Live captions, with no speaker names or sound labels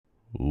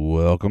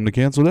Welcome to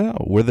Canceled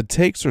Out, where the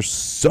takes are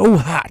so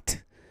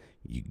hot,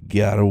 you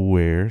gotta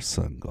wear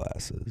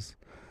sunglasses.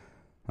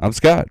 I'm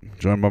Scott,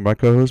 joined by my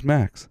co-host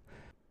Max.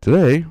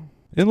 Today,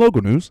 in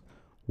local news,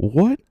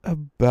 what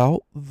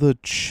about the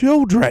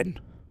children?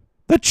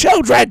 The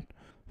children!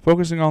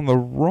 Focusing on the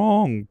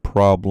wrong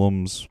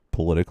problems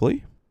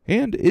politically,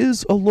 and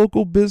is a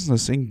local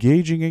business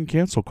engaging in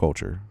cancel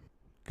culture?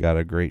 Got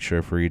a great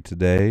show for you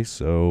today,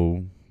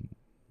 so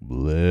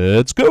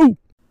let's go!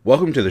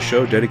 Welcome to the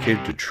show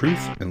dedicated to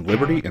truth and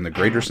liberty in the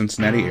greater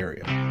Cincinnati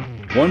area.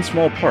 One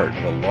small part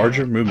of a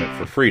larger movement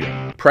for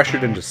freedom,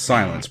 pressured into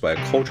silence by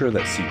a culture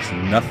that seeks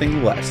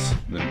nothing less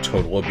than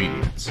total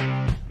obedience.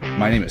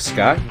 My name is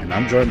Scott, and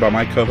I'm joined by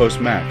my co-host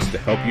Max to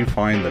help you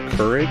find the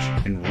courage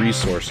and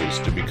resources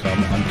to become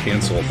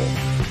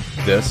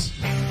uncancelable. This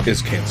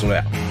is Canceled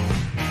Out.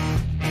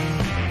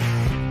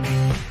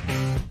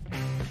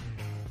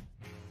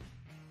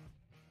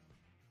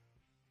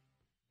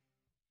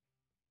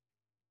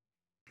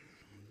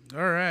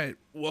 All right,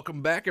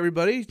 welcome back,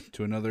 everybody,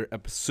 to another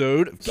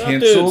episode of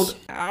Canceled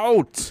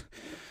Out.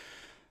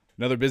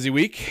 Another busy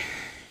week,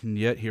 and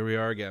yet here we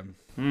are again.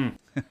 So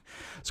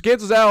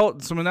Canceled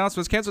Out, some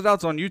announcements. Canceled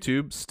Out's on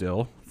YouTube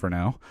still, for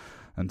now,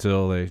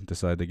 until they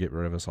decide to get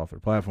rid of us off their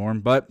platform,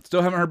 but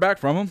still haven't heard back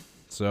from them,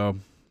 so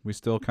we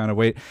still kind of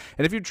wait.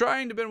 And if you're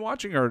trying to been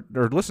watching or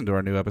listen to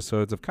our new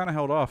episodes, I've kind of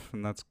held off,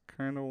 and that's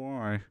kind of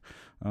why.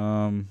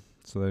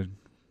 So they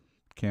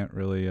can't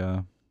really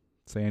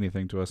say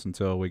anything to us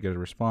until we get a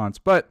response,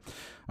 but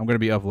I'm going to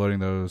be uploading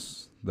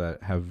those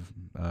that have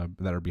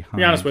that are behind. To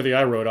be honest with you,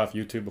 I wrote off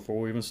YouTube before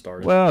we even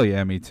started. Well,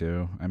 yeah, me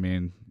too. I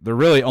mean, they're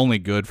really only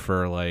good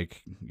for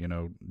like, you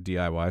know,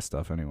 DIY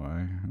stuff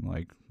anyway,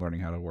 like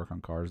learning how to work on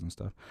cars and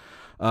stuff.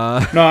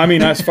 No, I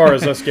mean as far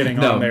as us getting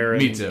on there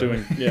and me too.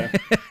 doing, yeah.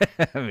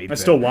 Me I too.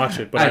 still watch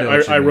it, but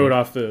I I wrote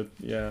off the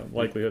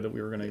likelihood that we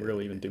were going to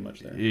really even do much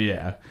there.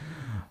 Yeah.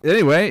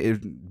 Anyway,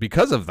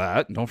 because of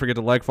that, don't forget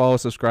to like, follow,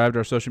 subscribe to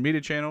our social media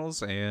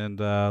channels, and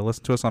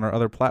listen to us on our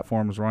other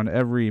platforms. We're on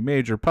every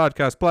major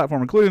podcast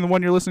platform, including the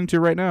one you're listening to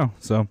right now.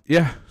 So,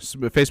 yeah,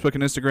 Facebook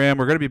and Instagram.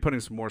 We're going to be putting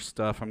some more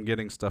stuff. I'm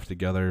getting stuff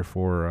together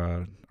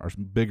for our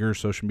bigger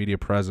social media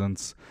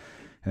presence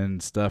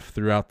and stuff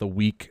throughout the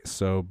week.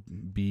 So,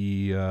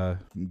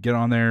 get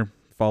on there.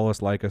 Follow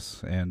us, like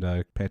us, and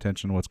pay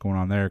attention to what's going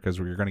on there, because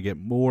we're going to get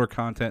more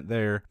content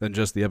there than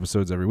just the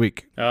episodes every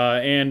week.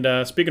 And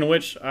speaking of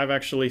which, I've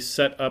actually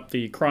set up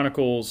the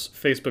Chronicles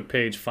Facebook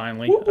page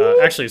finally.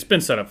 Actually, it's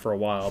been set up for a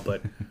while,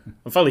 but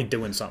I'm finally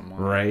doing something on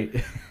Right.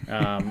 it.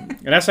 And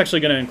that's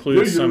actually going to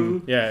include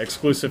some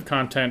exclusive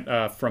content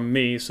from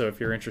me, so if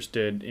you're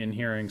interested in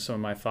hearing some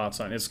of my thoughts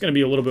on it, it's going to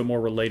be a little bit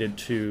more related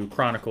to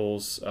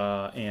Chronicles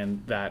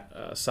and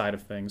that side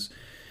of things.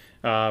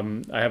 I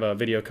have a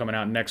video coming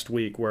out next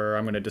week where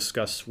I'm going to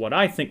discuss what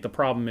I think the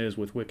problem is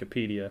with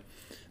Wikipedia.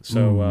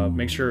 So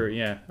make sure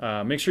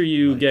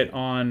you get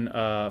on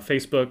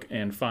Facebook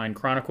and find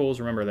Chronicles.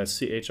 Remember, that's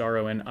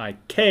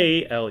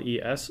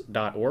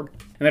CHRONIKLES.org. And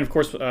then, of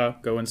course,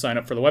 go and sign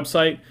up for the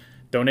website.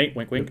 Donate,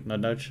 wink, wink,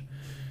 nudge, nudge.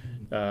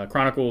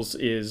 Chronicles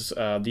is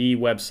the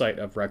website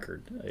of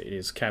record. It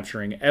is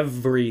capturing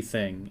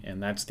everything,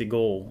 and that's the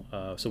goal.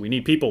 So we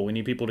need people. We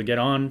need people to get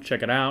on,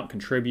 check it out,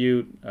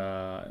 contribute,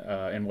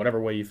 in whatever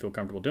way you feel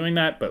comfortable doing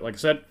that. But like I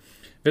said,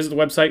 visit the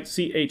website,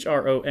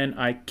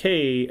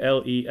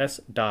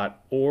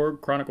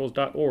 CHRONIKLES.org,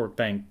 chronicles.org.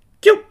 Thank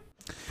you.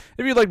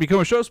 If you'd like to become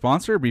a show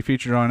sponsor or be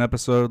featured on an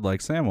episode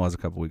like Sam was a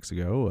couple weeks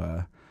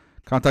ago,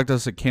 contact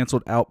us at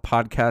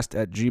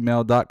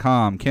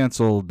canceledOutPodcast@gmail.com.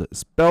 Canceled,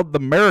 spelled the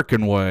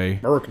American way.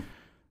 American.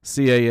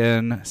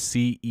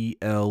 CANCELED,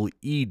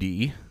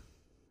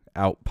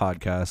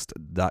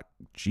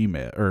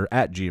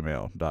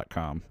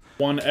 outpodcast.gmail.com.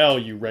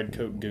 1L, you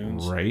redcoat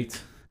goons.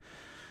 Right.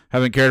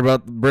 Haven't cared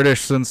about the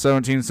British since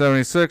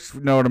 1776,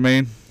 you know what I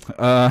mean?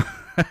 All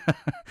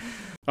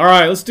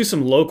right, let's do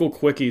some local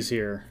quickies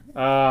here.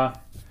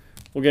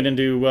 We'll get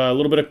into a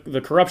little bit of the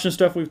corruption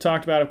stuff we've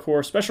talked about, of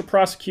course. Special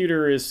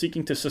prosecutor is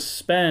seeking to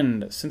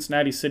suspend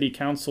Cincinnati City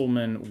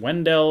Councilman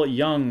Wendell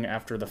Young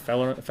after the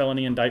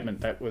felony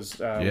indictment. That was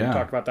we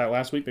talked about that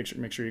last week.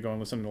 Make sure you go and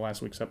listen to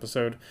last week's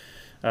episode.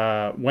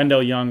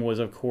 Wendell Young was,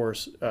 of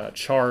course,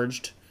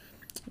 charged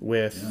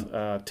with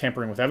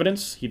tampering with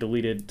evidence. He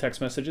deleted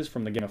text messages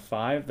from the Gang of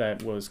Five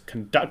that was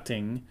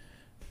conducting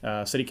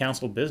city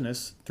council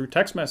business through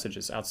text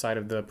messages outside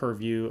of the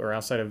purview or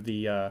outside of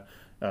the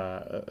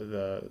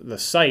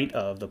sight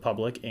of the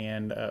public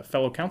and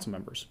fellow council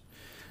members.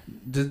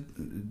 Did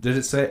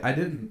it say, I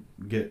didn't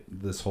get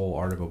this whole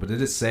article, but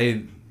did it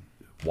say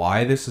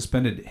why they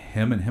suspended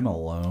him and him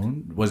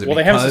alone? Was it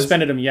they haven't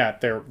suspended him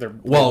yet. They're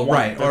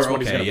right. That's or what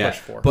he's okay, gonna yeah. push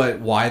for.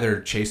 But why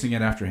they're chasing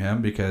it after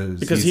him?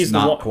 Because he's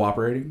not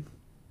cooperating.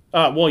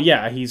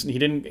 He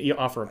didn't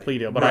offer a plea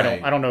deal, but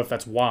right. I don't know if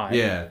that's why.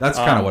 Yeah, that's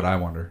kind of what I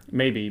wonder.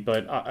 Maybe,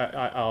 but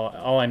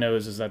all I know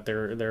is that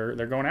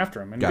they're going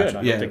after him, and gotcha. good.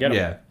 I hope they get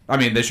him. I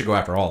mean, they should go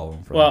after all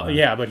of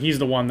them. But he's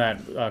the one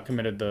that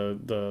committed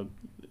the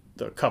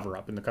the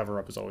cover-up, and the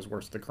cover-up is always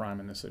worse than the crime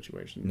in this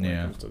situation when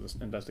it comes to this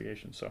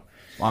investigation. So,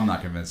 well, I'm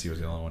not convinced he was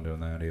the only one doing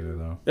that either,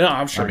 though. No,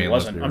 I'm sure he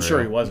wasn't. I'm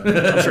sure he wasn't.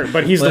 I'm sure,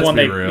 but he's the one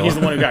he's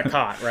the one who got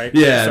caught, right?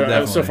 Yeah, so,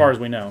 definitely. So far as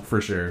we know,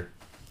 for sure.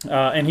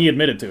 And he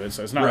admitted to it,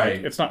 so it's not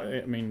like it's not.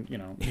 I mean,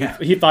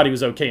 he thought he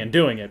was okay in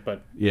doing it,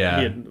 but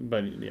Dayton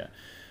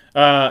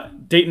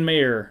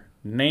Mayor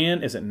Nan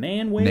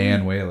Whaley?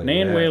 Nan Whaley.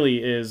 Nan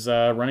Whaley is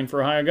running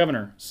for Ohio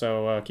governor,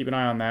 so keep an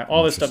eye on that.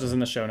 All this stuff is in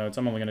the show notes.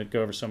 I'm only going to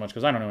go over so much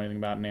because I don't know anything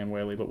about Nan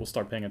Whaley, but we'll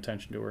start paying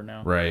attention to her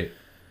now. Right.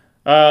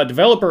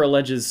 Developer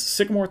alleges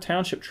Sycamore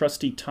Township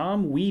trustee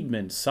Tom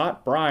Weedman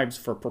sought bribes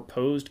for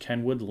proposed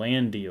Kenwood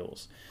land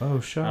deals. Oh,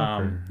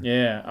 shocker.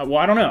 Well,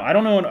 I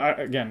don't know.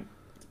 Again,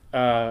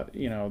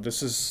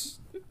 this is...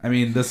 I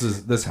mean,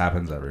 this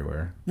happens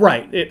everywhere,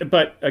 right?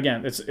 But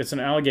again, it's an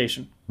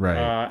allegation,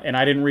 right? And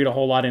I didn't read a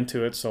whole lot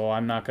into it, so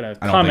I'm not going to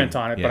comment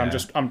on it. But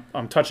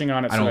I'm touching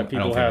on it so that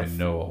people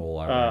know a whole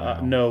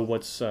lot. Know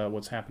what's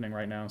happening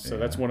right now. So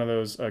that's one of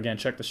those. Again,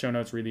 check the show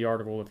notes, read the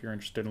article if you're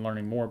interested in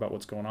learning more about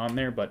what's going on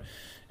there. But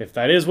if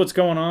that is what's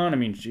going on, I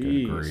mean,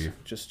 geez,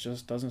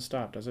 just doesn't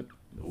stop, does it?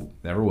 No,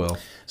 never will.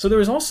 So there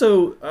was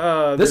also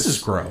this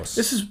is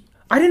gross.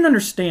 I didn't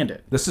understand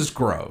it. This is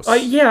gross.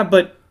 Yeah,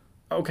 but.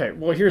 Okay,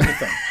 well, here's the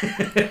thing.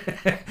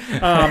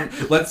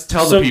 Let's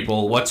tell the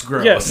people what's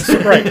gross. Yes,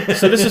 right.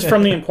 So this is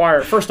from the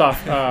Inquirer. First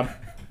off,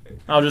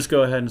 I'll just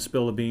go ahead and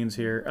spill the beans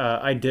here.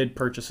 I did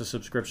purchase a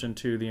subscription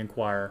to the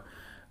Inquirer.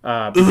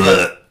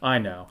 I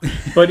know.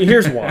 But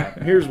here's why.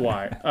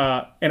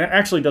 And it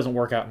actually doesn't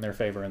work out in their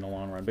favor in the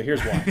long run, but here's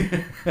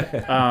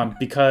why.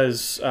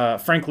 Because,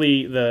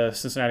 frankly, the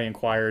Cincinnati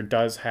Inquirer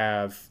does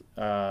have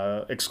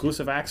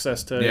exclusive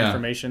access to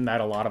information that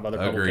a lot of other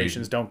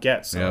publications don't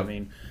get. So, I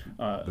mean...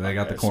 they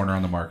got the corner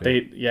on the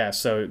market.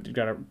 So you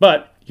gotta.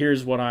 But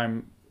here's what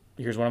I'm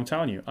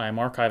telling you. I am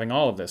archiving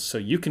all of this, so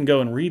you can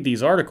go and read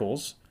these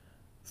articles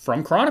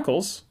from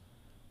Chronicles.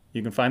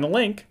 You can find the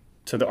link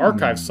to the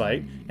archive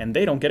site, and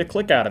they don't get a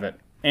click out of it,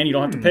 and you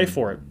don't have to pay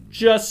for it.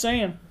 Just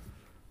saying.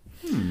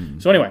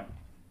 So anyway,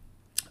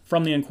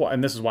 from the Inquirer,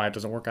 and this is why it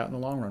doesn't work out in the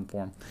long run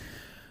for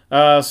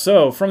them.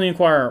 So, from the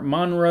Inquirer,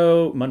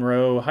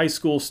 Monroe high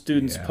school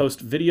students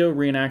post video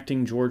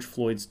reenacting George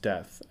Floyd's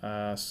death.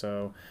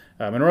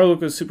 Monroe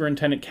Local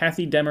Superintendent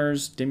Kathy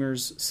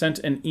Dimmers sent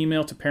an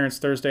email to parents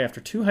Thursday after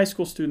 2 high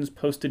school students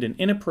posted an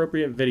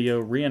inappropriate video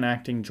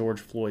reenacting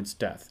George Floyd's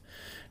death.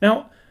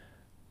 Now,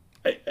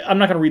 I'm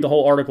not going to read the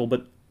whole article,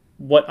 but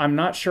what I'm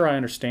not sure I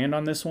understand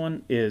on this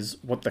one is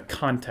what the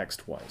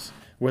context was.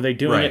 Were they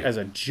doing it as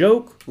a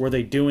joke? Were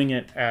they doing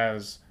it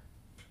as...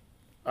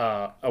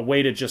 a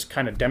way to just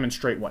kind of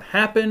demonstrate what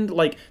happened?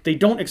 Like, they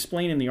don't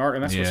explain in the art,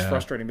 and that's what's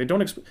frustrating. They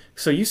don't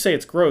so you say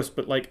it's gross,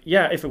 but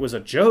if it was a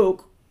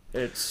joke,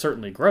 it's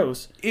certainly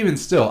gross. Even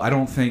still, I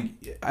don't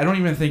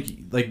even think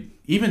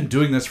even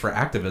doing this for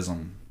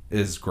activism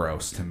is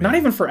gross to me. Not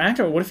even for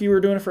activism. What if you were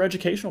doing it for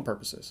educational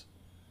purposes?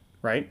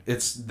 Right?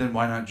 Then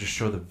why not just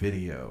show the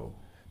video?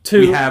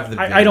 We have the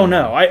video. I don't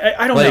know.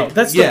 I don't know.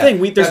 That's the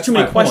thing. There's too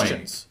many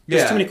questions.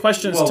 There's too many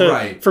questions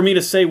for me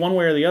to say one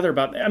way or the other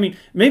about. I mean,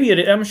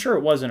 I'm sure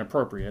it was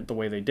inappropriate the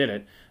way they did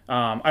it.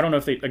 I don't know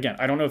if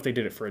they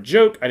did it for a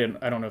joke. I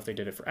don't know if they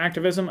did it for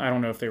activism. I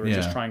don't know if they were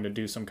just trying to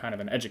do some kind of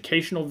an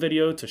educational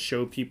video to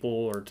show people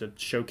or to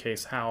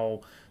showcase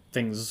how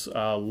things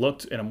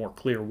looked in a more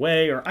clear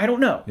way, or I don't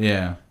know.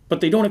 Yeah. But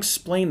they don't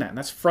explain that, and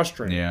that's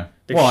frustrating. Yeah.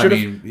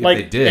 If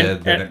they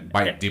did, then it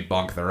might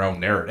debunk their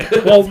own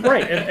narrative. Well,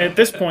 right. And at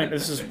this point,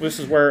 this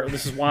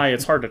is why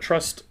it's hard to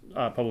trust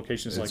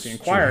publications like the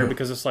Inquirer,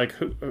 because it's like,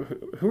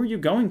 who are you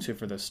going to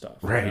for this stuff?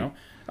 Right. You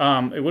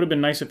know? It would have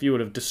been nice if you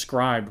would have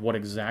described what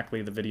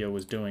exactly the video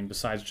was doing,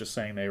 besides just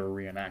saying they were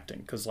reenacting,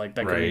 because that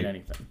could mean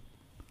anything.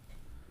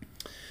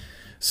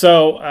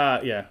 So,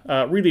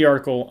 read the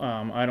article.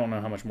 I don't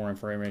know how much more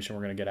information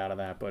we're going to get out of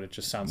that, but it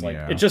just sounds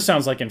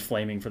like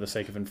inflaming for the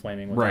sake of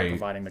inflaming without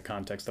providing the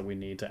context that we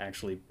need to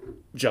actually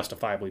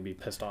justifiably be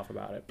pissed off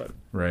about it. But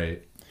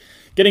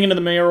getting into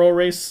the mayoral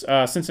race,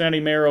 Cincinnati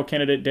mayoral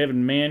candidate David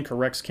Mann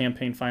corrects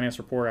campaign finance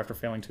report after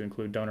failing to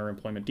include donor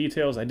employment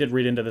details. I did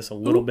read into this a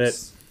little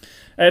bit.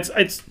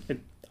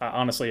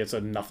 Honestly, it's a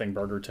nothing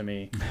burger to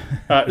me.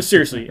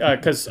 Seriously,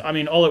 because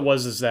all it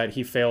was is that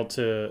he failed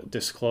to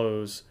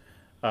disclose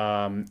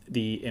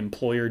the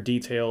employer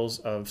details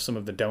of some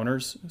of the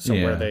donors,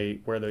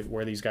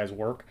 where these guys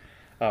work,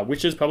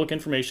 which is public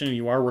information, and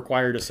you are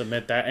required to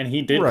submit that. And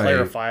he did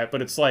clarify it, but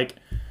it's like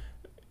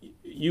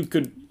you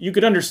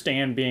could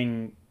understand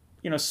being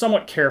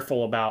somewhat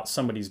careful about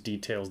somebody's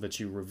details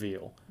that you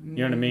reveal. You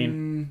know what I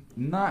mean?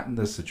 Not in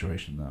this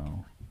situation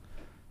though,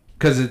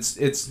 because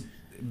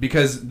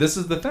because this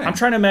is the thing. I'm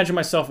trying to imagine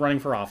myself running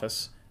for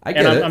office.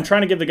 I'm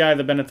trying to give the guy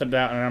the benefit of the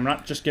doubt, and I'm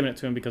not just giving it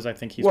to him because I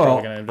think he's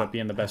probably going to end up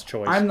being the best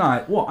choice. I'm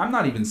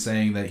not even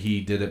saying that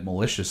he did it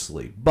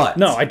maliciously, but...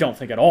 No, I don't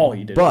think at all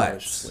he did it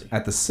maliciously. But,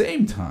 at the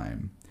same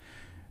time,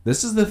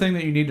 this is the thing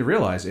that you need to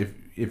realize.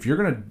 If you're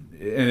going to...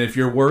 And if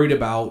you're worried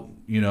about,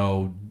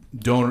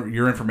 donor,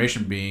 your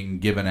information being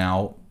given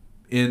out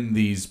in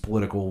these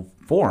political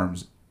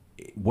forums,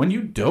 when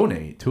you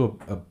donate to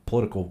a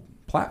political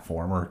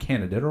platform or a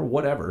candidate or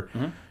whatever,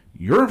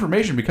 your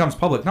information becomes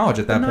public knowledge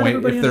at that Not point.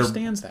 everybody If they're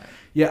understands that.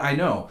 Yeah, I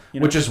know.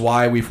 Which is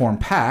why we form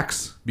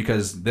PACs,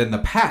 because then the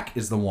PAC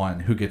is the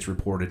one who gets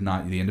reported,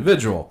 not the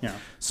individual. Yeah.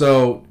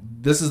 So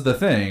this is the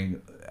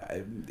thing.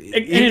 And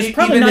it's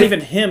probably not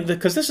even him,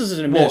 because this is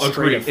an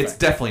administrative thing. It's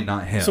definitely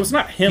not him. So it's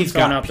not him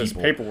filling out this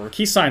paperwork.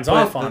 He signs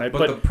off on it,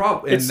 but the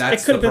problem, and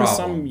that's it could the have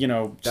been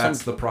problem.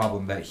 That's the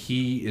problem, that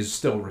he is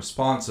still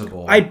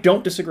responsible. I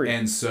don't disagree.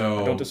 And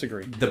so I don't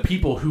disagree. The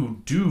people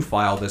who do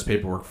file this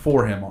paperwork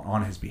for him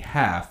on his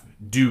behalf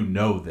do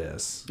know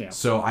this. Yeah.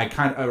 So I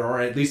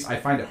or at least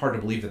I find it hard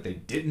to believe that they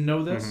didn't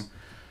know this.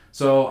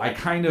 So I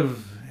kind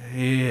of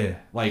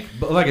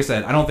but like I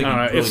said, I don't think he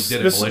really did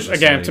it maliciously.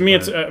 Again, to me,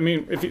 it's. I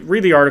mean, if you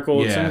read the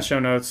article, it's in the show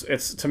notes.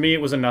 To me,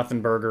 it was a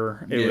nothing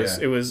burger.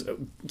 It was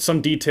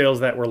some details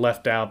that were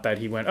left out that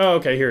he went, oh,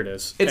 okay, here it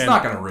is. It's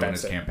not going to ruin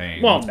his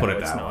campaign. Well, let's put it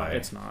it's that not. way.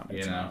 It's not.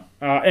 You know.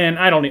 And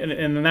I don't. And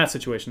in that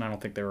situation, I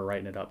don't think they were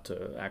writing it up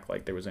to act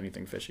like there was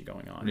anything fishy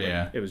going on.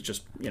 Yeah. It was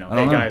just hey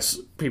guys,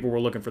 people were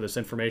looking for this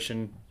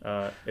information.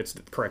 It's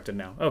corrected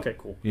now. Okay,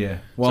 cool. Yeah.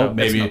 Well, So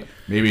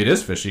maybe it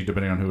is fishy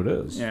depending on who it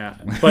is. Yeah,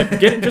 but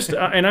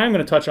and I'm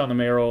going to touch on the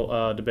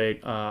mayoral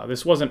debate.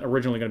 This wasn't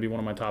originally going to be one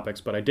of my topics,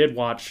 but I did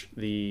watch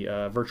the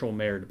virtual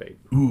mayor debate.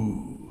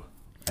 Ooh,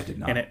 I did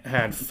not. And it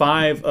had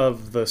 5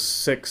 of the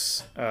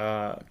 6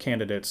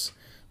 candidates.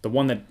 The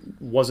one that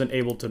wasn't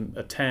able to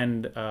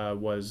attend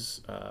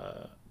was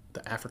the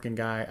African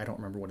guy. I don't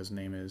remember what his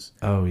name is.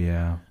 Oh,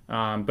 yeah.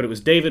 But it was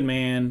David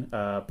Mann,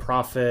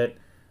 Prophet,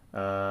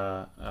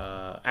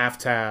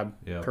 Aftab,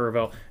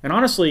 Caravel. And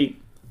honestly,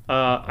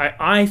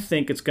 I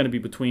think it's going to be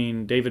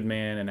between David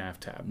Mann and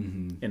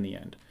Aftab in the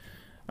end.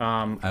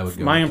 I would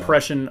go my with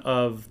impression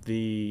of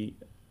the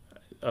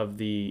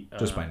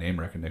just by name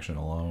recognition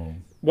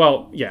alone.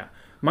 Well, yeah.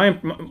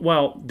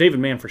 David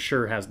Mann for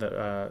sure has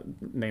the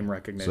name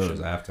recognition. So does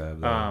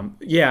Aftab.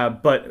 Yeah,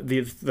 but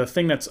the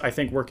thing that's I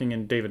think working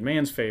in David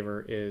Mann's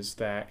favor is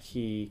that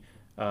he's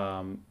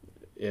been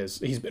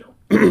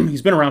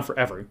he's been around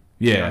forever.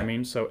 Yeah, you know what I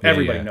mean, so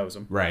everybody knows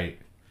him. Right.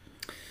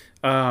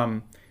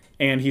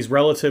 And he's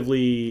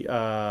relatively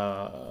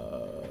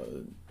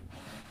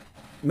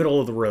middle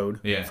of the road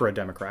for a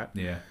Democrat.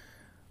 Yeah.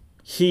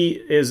 He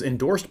is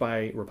endorsed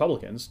by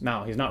Republicans.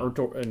 Now, he's not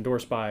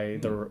endorsed by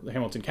the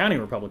Hamilton County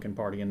Republican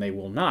Party, and they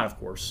will not, of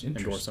course,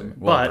 endorse him.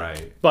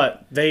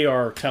 But they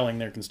are telling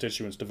their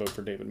constituents to vote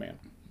for David Mann.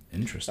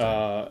 Interesting.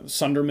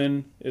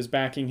 Sunderman is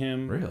backing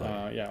him.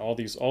 Really? Yeah, all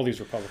these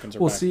Republicans are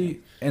backing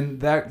him. And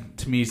that,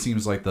 to me,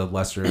 seems like the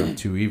lesser of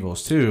two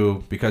evils,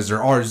 too, because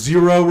there are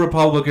 0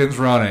 Republicans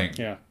running.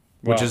 Yeah.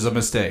 Which is a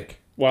mistake.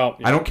 Well,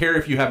 I don't care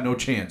if you have no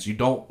chance. You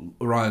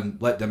don't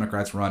let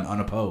Democrats run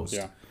unopposed.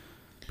 Yeah.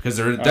 Because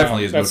there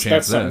definitely is no chance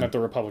That's something then. that the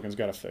Republicans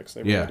got to fix.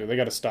 They really do. They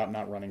got to stop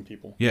not running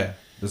people. Yeah,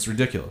 that's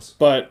ridiculous.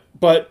 But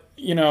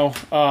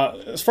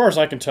as far as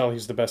I can tell,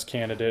 he's the best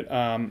candidate.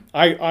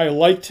 I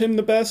liked him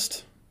the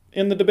best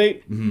in the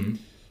debate. Mm-hmm.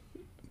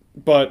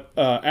 But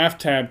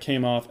Aftab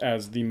came off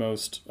as the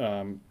most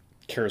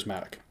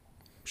charismatic.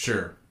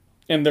 Sure.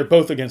 And they're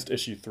both against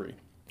issue 3.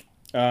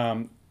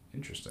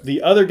 Interesting.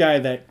 The other guy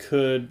that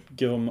could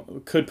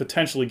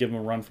potentially give him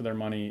a run for their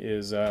money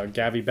is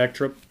Gavi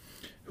Bektrip,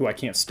 who I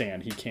can't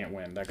stand. He can't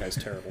win. That guy's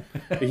terrible.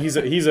 He's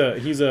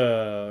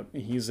a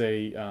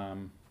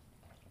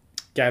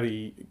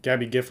Gabby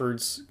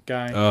Giffords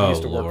guy.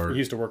 Oh, he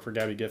used to work for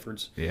Gabby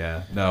Giffords.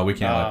 Yeah. No, we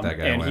can't let that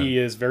guy win. And he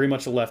is very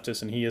much a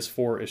leftist, and he is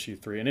for issue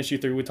 3. And issue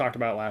 3 we talked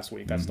about last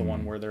week. That's the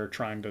one where they're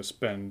trying to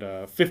spend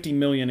 $50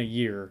 million a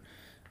year.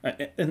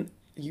 And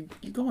you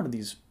go onto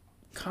these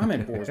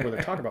comment boards where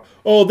they're talking about,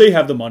 oh, they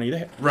have the money.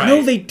 Right.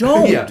 No, they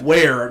don't. Yeah.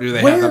 Where do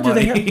they have the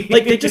money?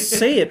 They just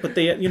say it, but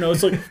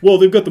it's like, well,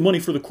 they've got the money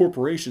for the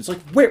corporations. Like,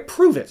 where?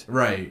 Prove it.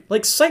 Right.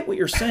 Like, cite what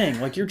you're saying.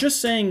 Like, you're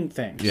just saying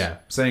things. Yeah,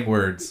 saying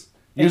words.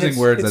 And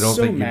using words I don't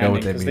think you know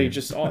what they mean. They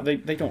just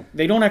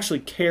they don't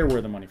actually care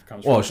where the money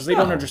comes from because they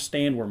don't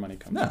understand where money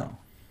comes from.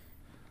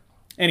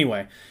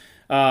 Anyway,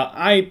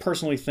 I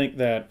personally think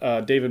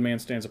that David Mann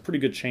stands a pretty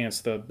good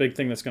chance. The big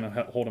thing that's going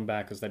to hold him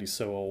back is that he's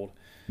so old.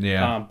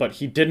 Yeah. But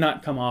he did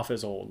not come off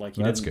as old. Like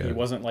That's good. He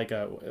wasn't like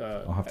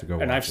a. I'll have to go.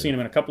 And I've seen him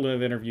in a couple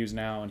of interviews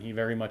now, and he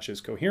very much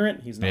is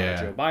coherent. He's not a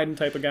Joe Biden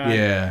type of guy.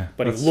 Yeah.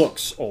 But he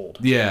looks old.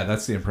 Yeah,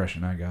 that's the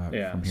impression I got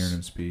from hearing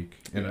him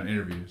speak in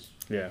interviews.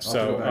 Yeah.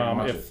 So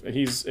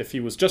if he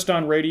was just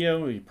on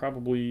radio, he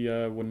probably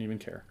wouldn't even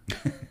care.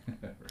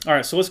 All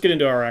right. So let's get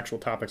into our actual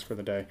topics for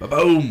the day.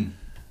 Boom.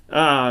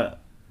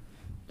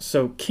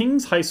 So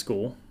King's High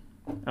School,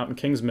 out in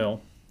Kings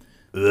Mill.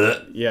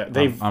 Yeah,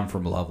 I'm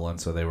from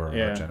Loveland, so they were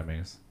arch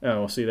enemies.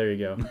 Oh, well, see, there you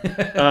go.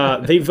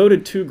 They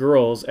voted 2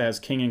 girls as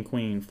king and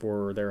queen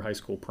for their high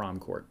school prom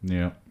court.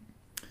 Yeah,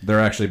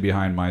 they're actually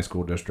behind my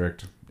school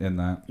district in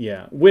that.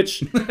 Yeah,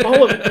 which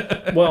all of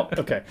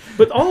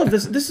but all of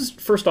this is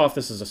first off,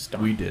 this is a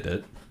stunt. We did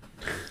it.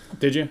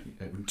 Did you?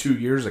 2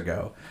 years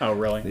ago. Oh,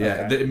 really?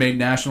 Yeah, okay. It made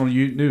national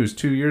news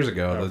 2 years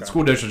ago. Okay. The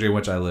school district in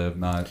which I live,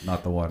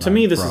 not the one. To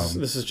me, this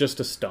is just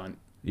a stunt.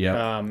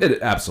 Yeah,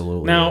 it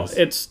absolutely now is.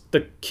 it's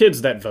the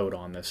kids that vote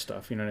on this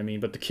stuff, you know what I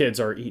mean? But the kids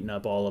are eating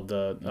up all of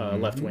the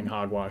left-wing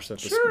hogwash that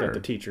the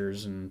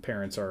teachers and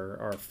parents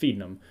are feeding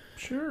them.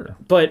 Sure.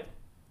 But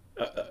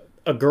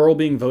a girl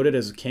being voted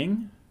as a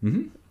king?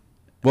 Mm-hmm.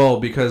 Well,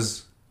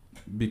 because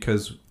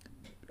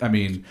I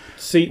mean,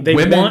 see, they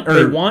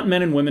want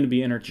men and women to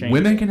be interchangeable.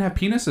 Women can have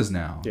penises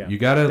now. Yeah. You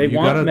gotta. They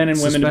want men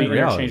and women to be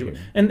reality.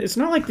 interchangeable. And it's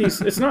not like these.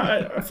 It's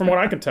not from what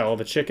I can tell.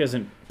 The chick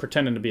isn't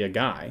pretending to be a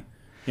guy.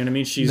 You know what I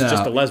mean? She's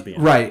just a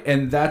lesbian. Right,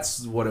 and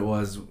that's what it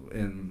was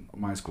in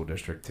my school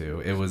district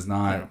too. It was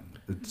not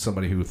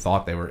somebody who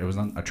thought they were. It was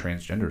not a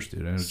transgender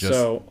student. It was just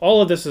so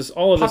all of this is a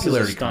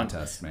stunt.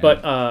 Contest, man.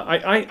 But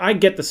I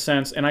get the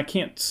sense, and I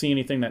can't see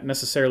anything that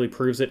necessarily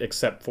proves it,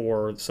 except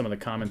for some of the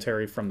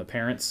commentary from the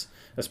parents,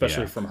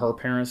 especially from her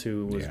parents,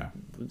 who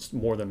was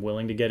more than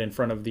willing to get in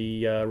front of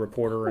the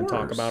reporter and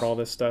talk about all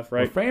this stuff.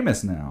 Right? We're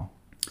famous now.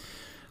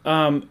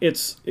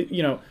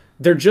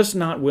 They're just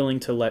not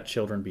willing to let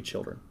children be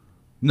children.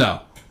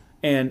 No.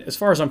 And as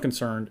far as I'm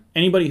concerned,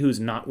 anybody who's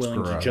not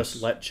willing to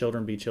just let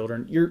children be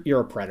children, you're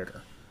a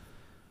predator.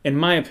 In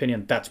my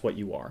opinion, that's what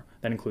you are.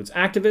 That includes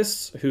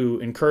activists who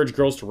encourage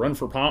girls to run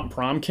for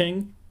prom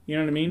king, you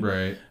know what I mean?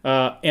 Right.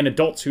 And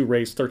adults who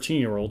raise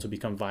 13-year-olds to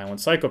become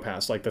violent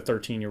psychopaths, like the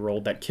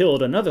 13-year-old that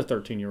killed another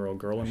 13-year-old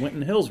girl in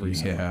Winton Hills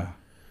recently. Yeah.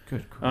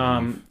 Good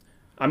grief.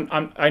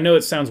 I know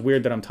it sounds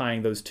weird that I'm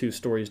tying those two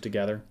stories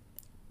together,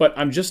 but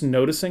I'm just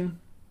noticing.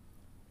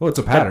 Well, it's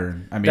a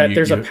pattern.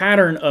 There's a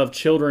pattern of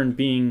children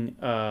being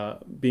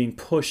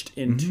pushed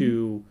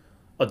into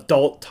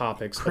adult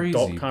topics,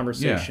 adult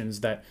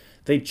conversations that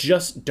they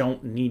just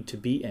don't need to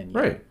be in yet.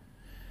 Right.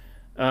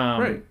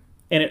 Right.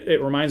 And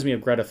it reminds me of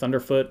Greta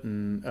Thunderfoot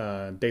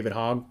and David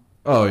Hogg.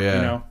 Oh yeah.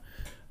 You know,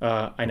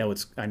 I know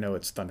it's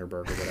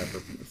Thunderbird or whatever.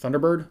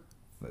 Thunderbird.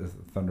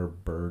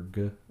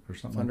 Thunderberg or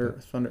something.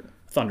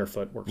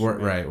 Thunderfoot works. For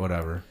me. Right.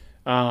 Whatever.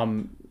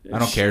 I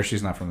don't care.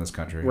 She's not from this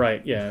country.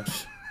 Right. Yeah.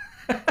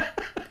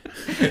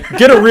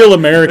 Get a real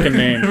American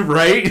name,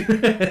 right?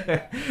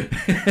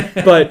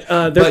 But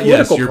they're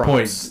political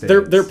props.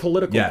 They're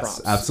political props.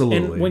 Yes,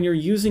 absolutely. And when you're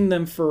using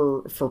them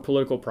for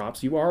political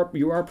props, you are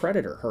a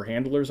predator. Her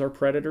handlers are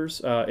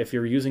predators. If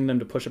you're using them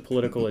to push a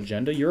political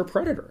agenda, you're a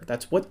predator.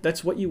 That's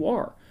what you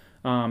are.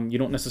 You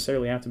don't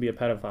necessarily have to be a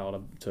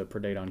pedophile to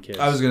predate on kids.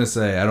 I was gonna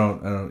say I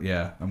don't.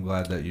 Yeah, I'm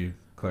glad that you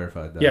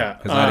clarified that. Yeah,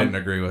 because I didn't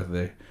agree with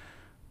the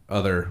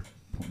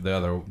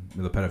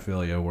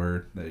pedophilia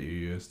word that you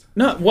used.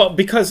 No, well,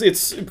 because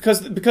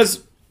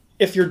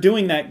if you're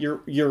doing that,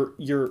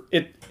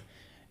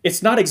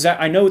 it's not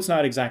exact. I know it's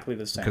not exactly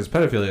the same. Because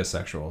pedophilia is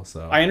sexual,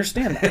 so I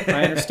understand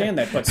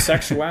that. But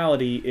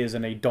sexuality is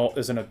an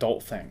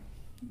adult thing.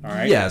 All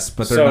right. Yes,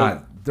 but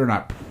they're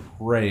not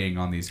preying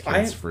on these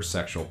kids for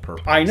sexual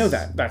purposes. I know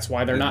that. That's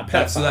why they're not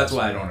pedophiles. So that's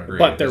why I don't agree.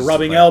 But they're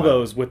rubbing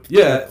elbows with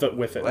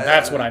it.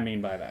 That's what I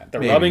mean by that.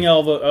 They're rubbing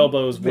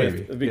elbows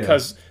with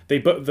because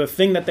the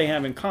thing that they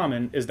have in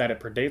common is that it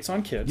predates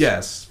on kids.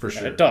 Yes, for sure.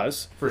 And it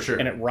does. For sure.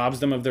 And it robs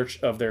them of their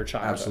childhood.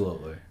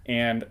 Absolutely.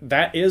 And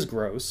that is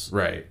gross.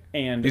 Right.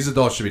 And these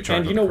adults should be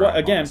charged. And you know what?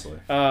 Again,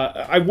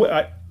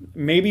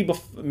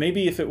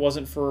 maybe if it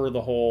wasn't for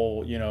the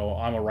whole,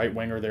 I'm a right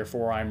winger,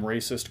 therefore I'm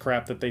racist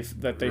crap that they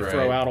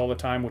throw out all the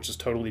time, which is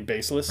totally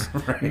baseless.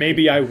 Right.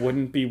 Maybe I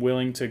wouldn't be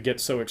willing to get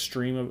so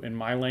extreme in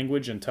my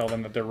language and tell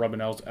them that they're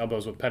rubbing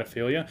elbows with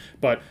pedophilia.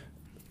 But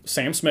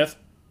Sam Smith,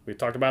 we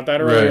talked about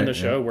that earlier in the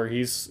show, where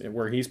he's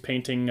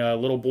painting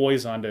little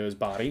boys onto his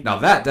body. Now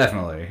that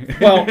definitely.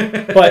 Well,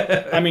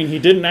 but I mean, he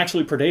didn't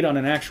actually predate on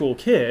an actual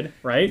kid,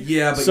 right?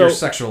 Yeah, but you're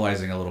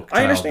sexualizing a little child.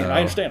 I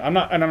understand. I'm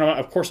not, and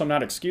of course, I'm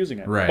not excusing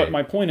it. Right. But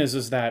my point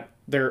is that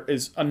there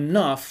is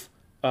enough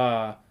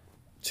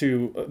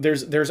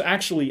there's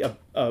actually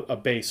a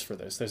base for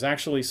this. There's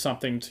actually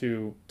something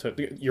to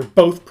you're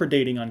both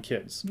predating on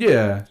kids.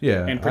 Yeah.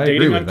 And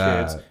predating on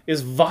kids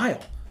is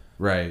vile.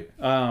 Right.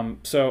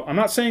 So I'm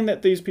not saying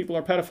that these people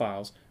are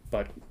pedophiles,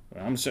 but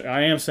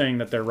I am saying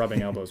that they're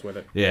rubbing elbows with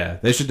it. Yeah,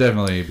 they should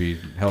definitely be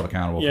held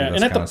accountable for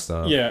this kind of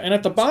stuff. Yeah, and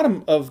at the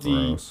bottom of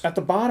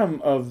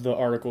the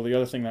article, the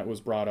other thing that was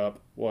brought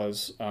up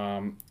was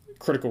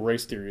critical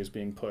race theory is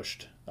being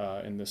pushed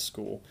in this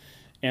school,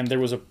 and there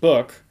was a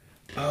book.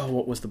 Oh,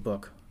 what was the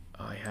book?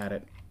 Oh, I had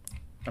it.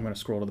 I'm going to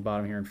scroll to the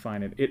bottom here and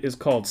find it. It is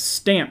called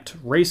Stamped: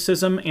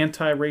 Racism,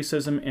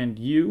 Anti-Racism, and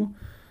You.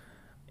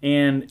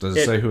 And does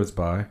it say who it's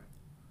by?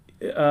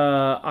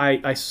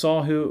 I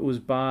saw who it was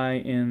by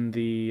in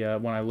the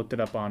when I looked it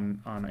up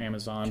on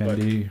Amazon.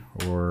 Kendi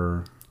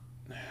or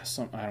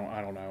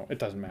I don't know. It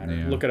doesn't matter.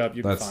 Yeah. Look it up.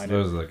 You can find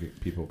those are like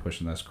people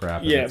pushing this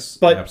crap. Yeah,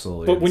 but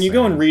when you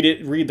go and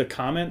read the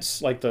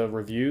comments, like the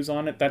reviews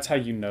on it, that's how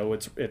you know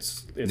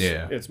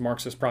it's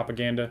Marxist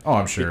propaganda. Oh,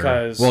 I'm sure.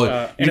 Because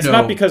and it's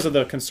not because of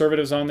the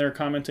conservatives on there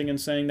commenting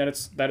and saying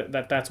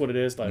that that's what it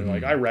is.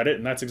 Like I read it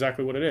and that's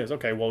exactly what it is.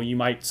 Okay, well you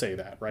might say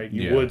that, right?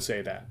 You would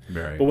say that.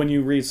 Right. But when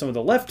you read some of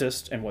the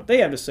leftists and what they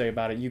have to say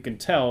about it, you can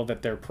tell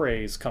that their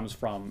praise comes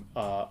from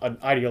an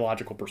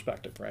ideological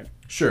perspective, right?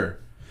 Sure.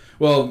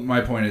 Well, my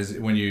point is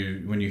when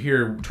you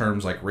hear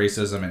terms like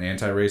racism and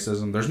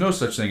anti-racism, there's no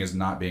such thing as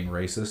not being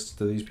racist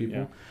to these people.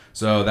 Yeah.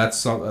 So that's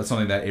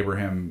something that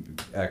Abraham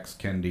X.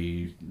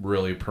 Kendi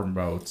really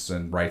promotes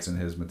and writes in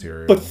his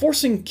material. But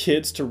forcing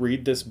kids to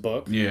read this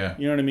book, yeah,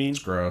 you know what I mean? It's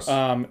gross.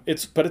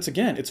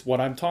 It's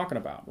what I'm talking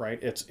about,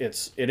 right? It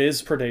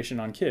is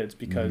predation on kids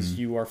because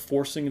you are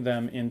forcing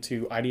them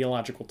into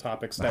ideological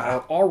topics that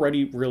are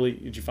already really.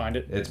 Did you find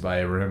it? It's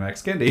by Abraham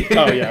X. Kendi.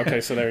 Oh yeah,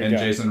 okay, so there you and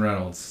go. And Jason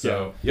Reynolds.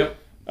 So yep.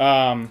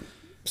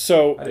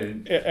 So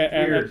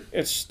weird.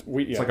 It's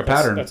like a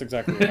pattern. That's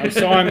exactly right.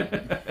 So I'm.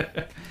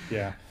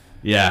 Yeah.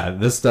 Yeah,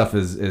 this stuff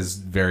is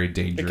very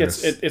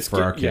dangerous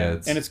for our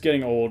kids. And it's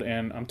getting old,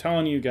 and I'm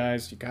telling you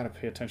guys, you got to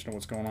pay attention to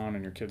what's going on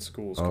in your kids'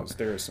 schools because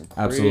there is some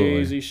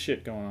crazy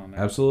shit going on there.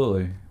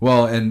 Absolutely.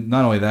 Well, and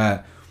not only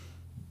that,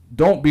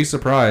 don't be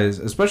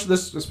surprised,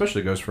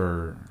 especially goes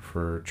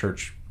for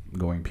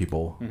church-going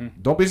people.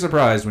 Mm-hmm. Don't be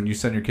surprised when you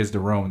send your kids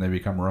to Rome and they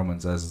become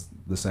Romans, as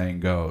the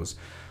saying goes.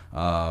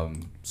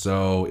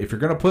 So if you're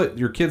going to put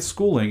your kids'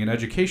 schooling and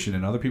education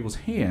in other people's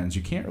hands,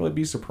 you can't really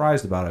be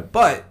surprised about it.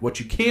 But what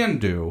you can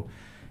do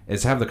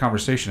is have the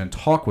conversation and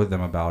talk with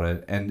them about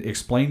it and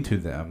explain to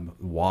them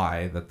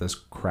why that this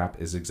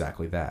crap is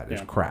exactly that.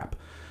 It's crap.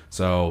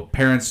 So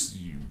parents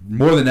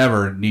more than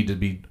ever need to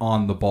be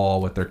on the ball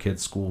with their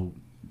kids' school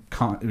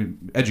quote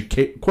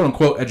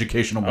unquote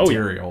educational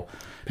material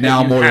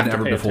now more than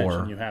ever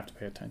before. You have to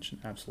pay attention.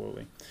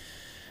 Absolutely.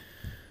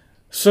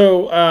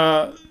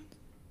 So,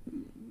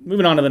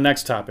 moving on to the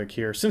next topic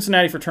here.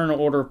 Cincinnati Fraternal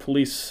Order of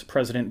Police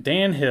President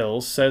Dan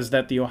Hills says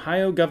that the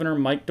Ohio Governor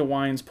Mike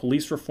DeWine's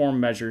police reform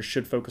measures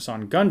should focus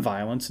on gun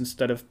violence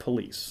instead of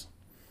police.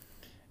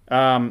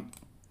 What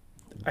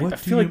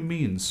do you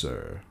mean,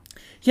 sir?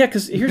 Yeah,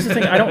 because here's the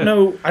thing. I don't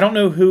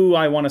know who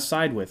I want to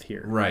side with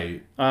here.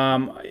 Right.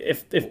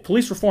 If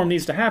police reform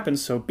needs to happen,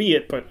 so be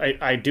it. But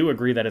I do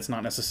agree that it's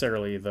not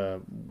necessarily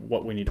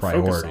what we need to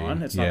focus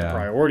on. It's not the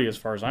priority as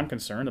far as I'm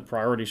concerned. The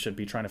priority should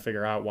be trying to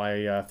figure out why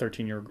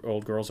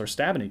 13-year-old girls are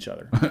stabbing each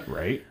other.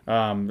 Right.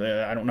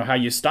 I don't know how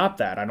you stop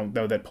that. I don't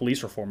know that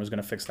police reform is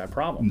going to fix that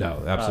problem.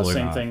 No, absolutely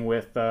not. Same thing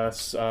with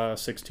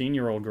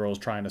 16-year-old girls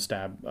trying to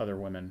stab other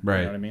women. Right.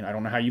 You know what I mean? I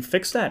don't know how you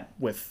fix that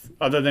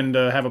other than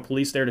to have a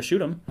police there to shoot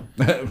them.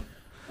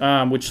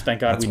 Which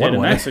thank God we did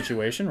in that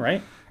situation,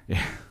 right?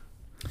 Yeah.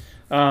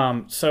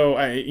 So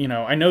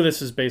I know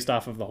this is based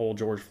off of the whole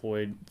George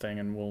Floyd thing,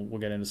 and we'll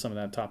get into some of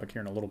that topic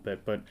here in a little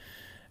bit. But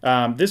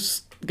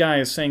this guy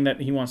is saying that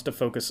he wants to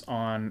focus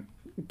on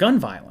gun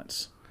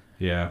violence.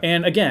 Yeah.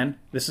 And again,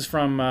 this is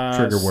from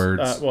trigger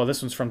words.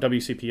 This one's from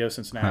WCPO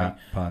Cincinnati.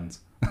 Puns.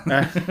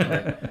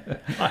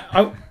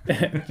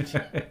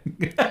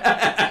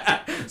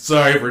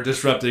 Sorry for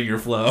disrupting your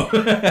flow.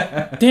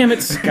 Damn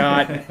it,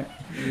 Scott.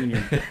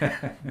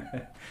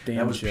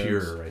 That was jokes.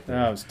 Pure right there.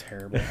 That was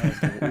terrible.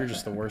 You're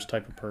just the worst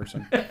type of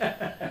person.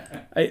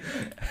 I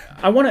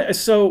want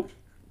to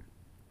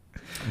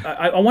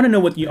know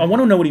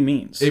what he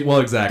means. Well,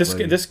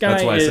 exactly. This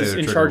guy is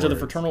in charge of the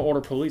Fraternal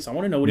Order Police. I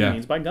want to know what he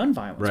means by gun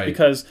violence, right.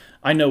 Because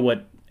I know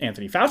what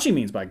Anthony Fauci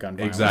means by gun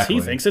violence. Exactly.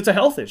 He thinks it's a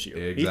health issue.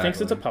 Exactly. He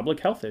thinks it's a public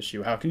health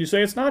issue. How can you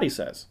say it's not? He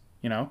says.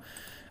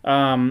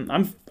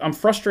 I'm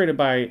frustrated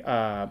by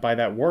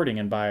that wording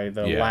and by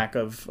the lack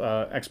of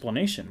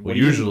explanation. What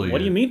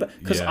do you mean?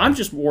 Because I'm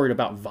just worried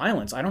about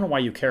violence. I don't know why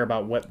you care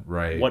about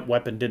what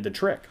weapon did the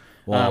trick.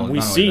 Well,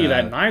 we see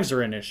that knives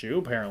are an issue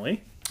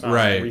apparently.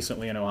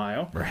 Recently in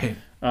Ohio. Right.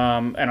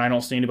 And I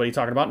don't see anybody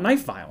talking about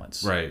knife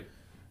violence. Right.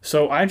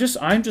 So I'm just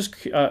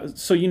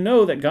so you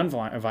know that gun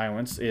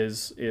violence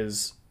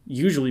is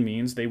usually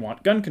means they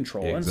want gun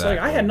control. Exactly. And it's like,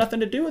 I had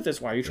nothing to do with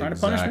this. Why are you trying to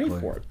punish me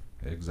for it?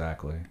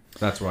 Exactly.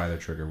 That's why they're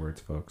trigger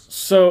words, folks.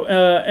 So,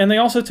 and they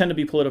also tend to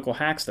be political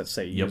hacks that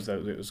use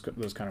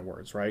those kind of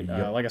words, right?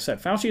 Yep. Like I said,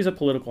 Fauci is a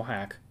political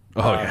hack.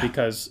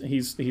 Because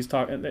he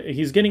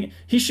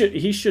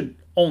should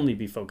only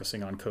be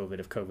focusing on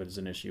COVID if COVID is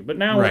an issue. But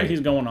now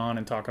he's going on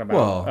and talking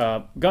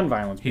about gun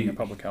violence being a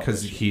public health issue.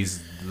 Because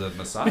he's the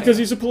Messiah. Because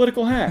he's a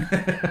political hack.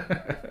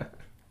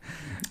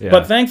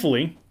 But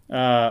thankfully,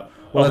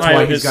 that's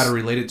why he's got to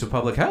relate it to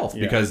public health,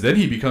 because then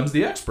he becomes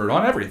the expert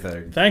on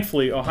everything.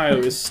 Thankfully, Ohio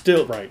is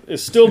still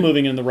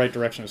moving in the right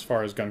direction as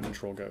far as gun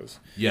control goes.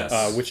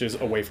 Yes. Which is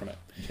away from it.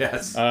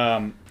 Yes.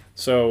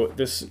 So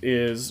this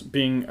is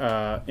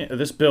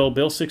this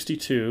Bill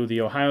 62,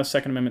 the Ohio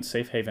Second Amendment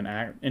Safe Haven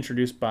Act,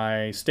 introduced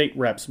by state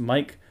reps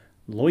Mike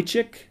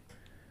Loychik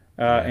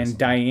and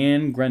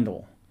Diane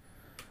Grendel.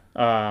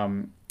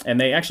 And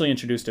they actually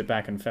introduced it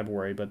back in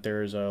February, but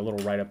there's a little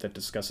write-up that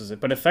discusses it.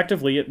 But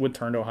effectively, it would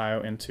turn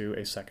Ohio into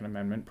a Second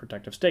Amendment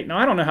protective state. Now,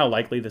 I don't know how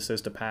likely this is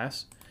to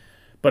pass,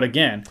 but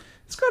again,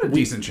 it's got a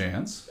decent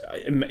chance.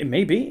 It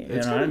may be.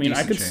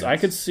 I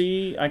could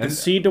see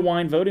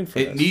DeWine voting for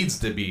this. It needs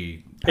to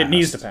be passed. It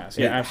needs to pass.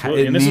 Yeah,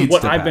 absolutely. And this is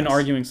what I've been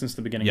arguing since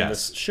the beginning of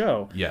this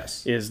show.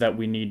 Yes. Is that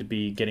we need to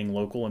be getting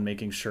local and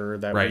making sure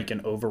that we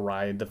can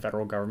override the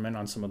federal government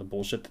on some of the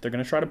bullshit that they're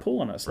going to try to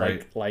pull on us,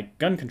 like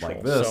gun control.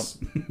 Like this.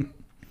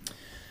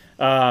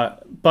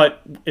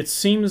 But it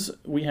seems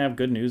we have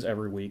good news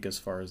every week as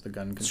far as the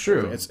gun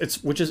control. true.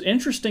 It's which is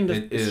interesting.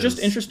 It's just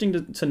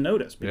interesting to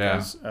notice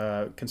because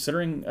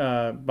considering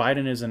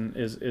Biden is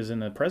in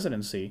the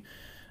presidency,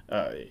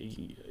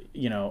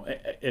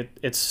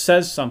 it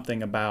says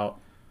something about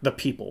the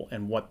people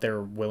and what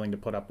they're willing to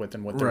put up with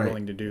and what they're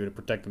willing to do to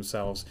protect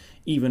themselves,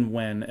 even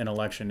when an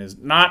election is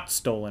not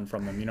stolen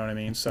from them. You know what I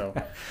mean? So,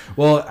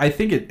 well, I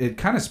think it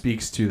kind of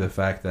speaks to the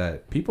fact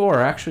that people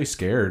are actually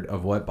scared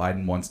of what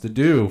Biden wants to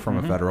do from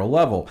a federal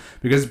level.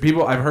 Because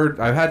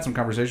I've had some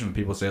conversations with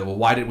people say, well,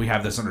 why didn't we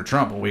have this under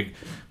Trump? And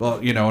all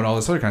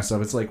this other kind of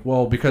stuff. It's like,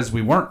 well, because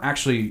we weren't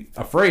actually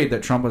afraid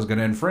that Trump was going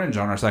to infringe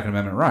on our Second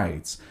Amendment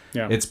rights.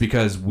 Yeah. It's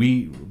because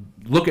we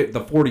look at the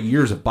 40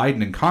 years of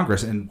Biden in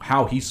Congress and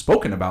how he's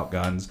spoken about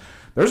guns.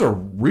 There's a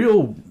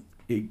real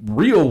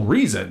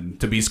reason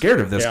to be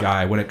scared of this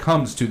guy when it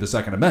comes to the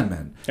Second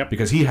Amendment,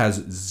 because he has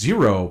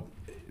zero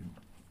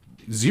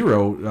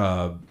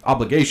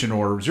obligation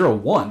or zero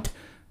want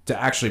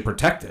to actually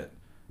protect it.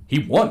 He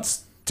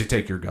wants to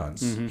take your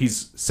guns. Mm-hmm.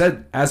 He's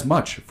said as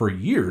much for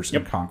years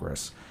in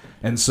Congress.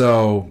 And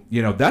so,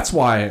 that's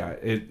why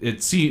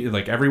it seems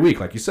like every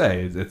week, like you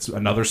say, it's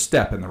another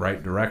step in the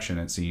right direction,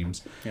 it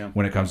seems,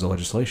 when it comes to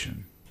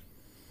legislation.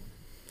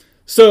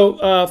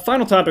 So,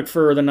 final topic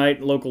for the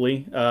night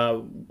locally. I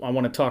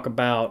want to talk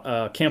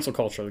about cancel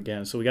culture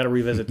again. So we got to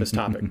revisit this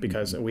topic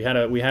because we had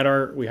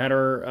our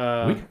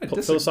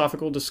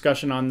philosophical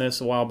discussion on this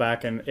a while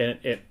back, and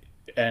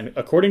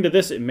according to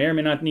this, it may or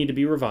may not need to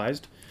be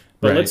revised.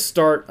 But let's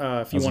start,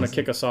 if you want to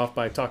kick us off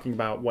by talking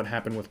about what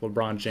happened with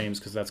LeBron James,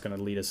 because that's going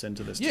to lead us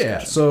into this discussion.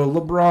 Yeah, so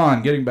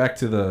LeBron, getting back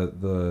to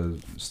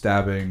the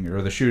stabbing,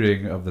 or the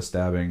shooting of the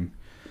stabbing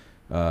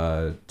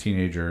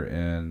teenager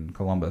in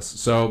Columbus.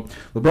 So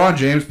LeBron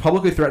James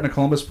publicly threatened a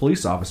Columbus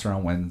police officer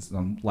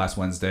on last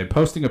Wednesday,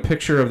 posting a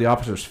picture of the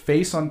officer's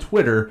face on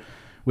Twitter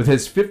with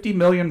his 50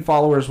 million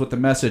followers with the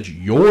message,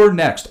 "You're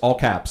next," all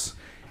caps,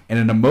 and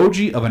an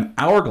emoji of an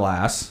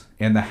hourglass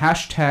and the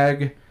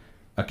hashtag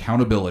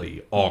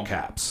accountability, all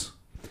caps.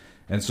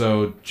 And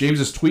so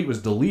James's tweet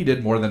was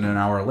deleted more than an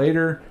hour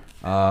later.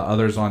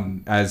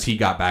 As he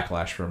got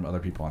backlash from other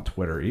people on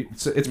Twitter.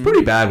 It's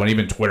pretty bad when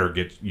even Twitter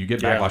get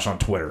backlash on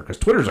Twitter, because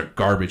Twitter's a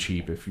garbage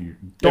heap if you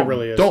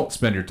don't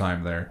spend your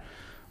time there.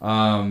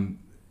 And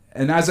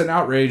as an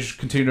outrage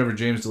continued over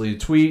James' deleted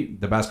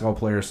tweet, the basketball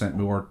player sent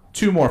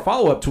two more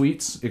follow-up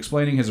tweets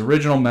explaining his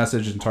original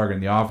message and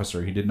targeting the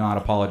officer. He did not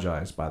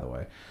apologize, by the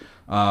way.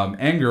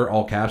 Anger,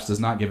 all caps,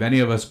 does any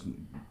of us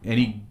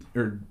any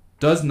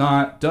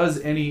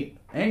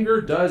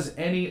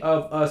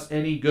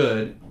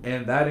good,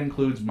 and that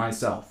includes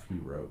myself, he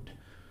wrote.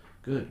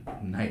 Good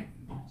night.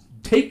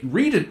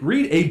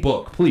 Read a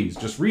book, please.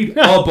 Just read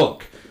a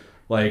book.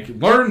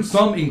 Learn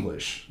some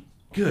English.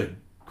 Good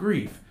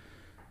grief.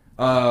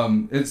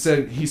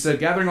 He said,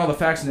 gathering all the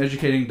facts and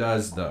educating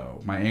does,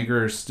 though. My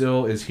anger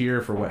still is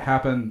here for what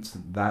happened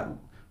that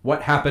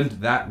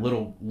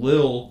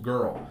little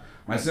girl.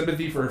 My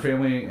sympathy for her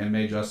family, and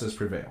may justice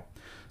prevail.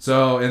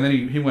 So, and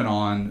then he went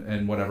on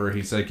and whatever.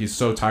 He said he's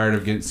so tired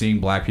of seeing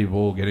black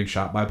people getting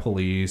shot by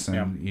police,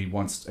 and he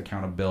wants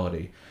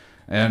accountability.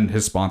 And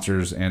his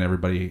sponsors and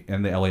everybody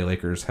and the LA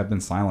Lakers have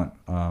been silent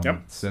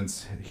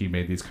since he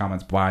made these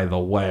comments, by the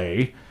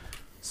way.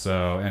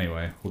 So,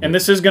 anyway.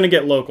 This is going to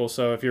get local.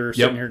 So, if you're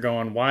sitting here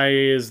going, why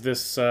is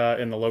this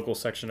in the local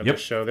section of the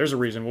show? There's a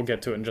reason. We'll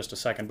get to it in just a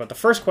second. But the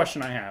first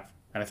question I have,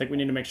 and I think we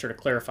need to make sure to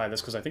clarify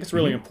this because I think it's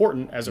really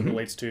important as it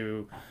relates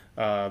to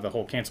the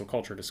whole cancel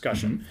culture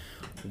discussion.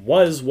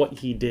 Was what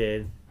he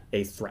did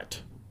a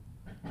threat?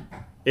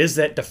 Is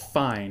that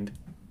defined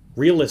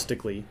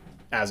realistically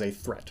as a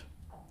threat?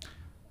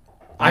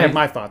 I have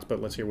my thoughts,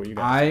 but let's hear what you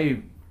got.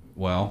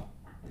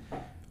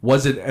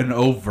 Was it an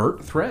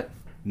overt threat?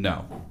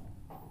 No.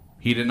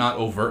 He did not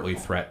overtly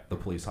threat the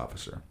police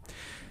officer.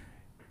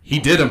 He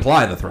did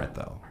imply the threat,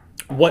 though.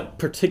 What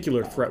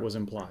particular threat was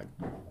implied?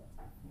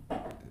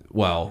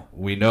 Well,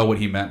 we know what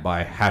he meant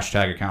by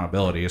hashtag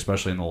accountability,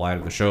 especially in the light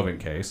of the Chauvin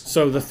case.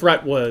 So the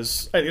threat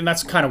was, and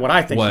that's kind of what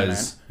I think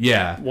was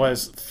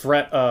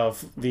threat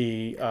of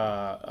the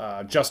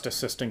justice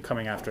system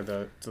coming after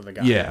the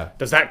guy. Yeah.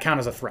 Does that count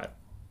as a threat?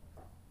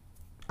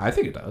 I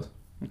think it does.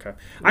 Okay.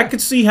 I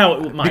could see how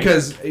it might.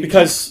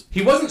 Because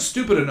he wasn't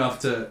stupid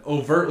enough to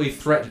overtly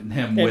threaten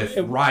him with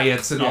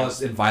riots and all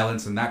this, and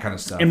violence and that kind of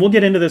stuff. And we'll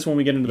get into this when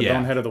we get into the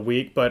bonehead of the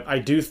week, but I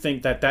do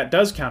think that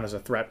does count as a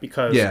threat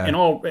because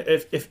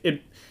if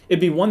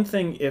it'd be one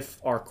thing if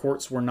our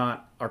courts and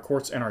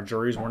our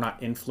juries were not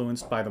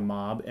influenced by the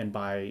mob and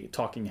by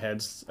talking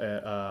heads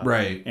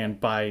and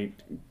by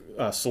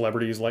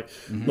celebrities like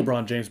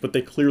LeBron James, but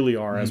they clearly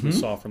are, as we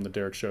saw from the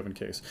Derek Chauvin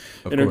case.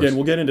 Again,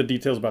 we'll get into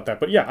details about that.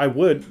 But yeah, I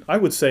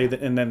would say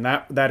that, and then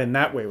that in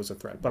that way was a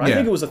threat. But I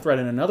think it was a threat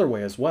in another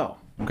way as well.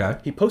 Okay.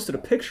 He posted a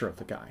picture of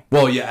the guy.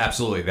 Well, yeah,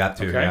 absolutely, that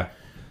too. Okay? Yeah.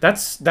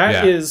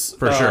 That is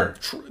for sure.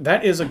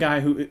 That is a guy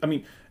who, I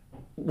mean,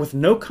 with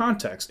no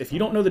context, if you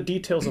don't know the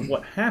details of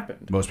what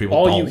happened, most people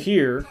all you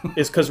hear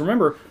is because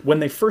remember when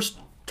they first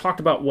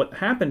talked about what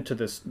happened to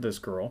this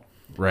girl.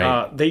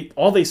 Right.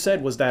 All they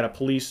said was that a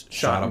police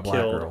shot a and black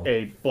killed girl.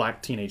 a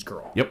black teenage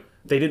girl. Yep.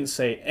 They didn't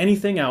say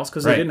anything else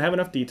because Right. they didn't have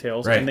enough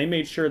details, Right. and they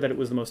made sure that it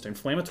was the most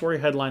inflammatory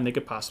headline they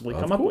could possibly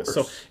come up with.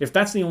 course. So if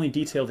that's the only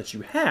detail that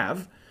you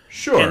have,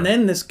 Sure. and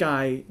then this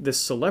guy, this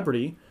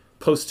celebrity,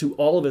 posts to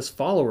all of his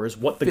followers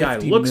what the guy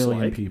 50 looks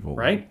million like, people.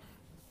 right?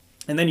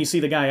 And then you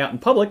see the guy out in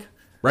public,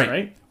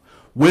 Right.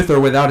 With or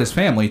without his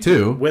family,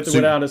 too. With or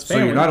without his So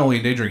family. you're not only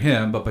endangering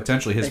him, but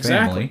potentially his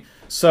family.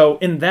 So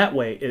in that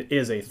way, it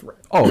is a threat.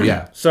 Oh,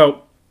 yeah.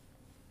 So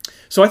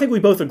I think we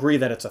both agree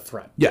that it's a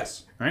threat,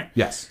 Yes. right?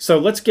 Yes. So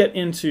let's get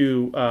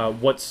into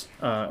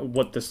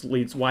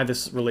why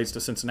this relates to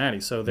Cincinnati.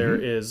 So there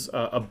is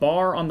a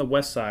bar on the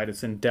west side.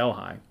 It's in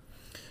Delhi,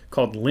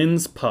 called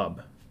Lynn's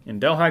Pub in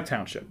Delhi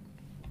Township.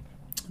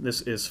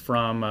 This is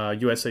from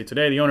USA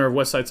Today. The owner of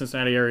Westside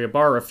Cincinnati area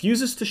bar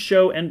refuses to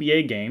show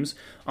NBA games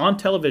on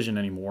television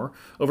anymore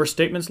over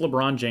statements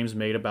LeBron James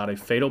made about a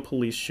fatal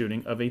police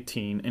shooting of a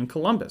teen in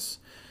Columbus.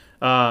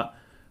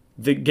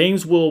 The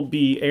games will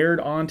be aired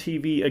on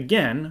TV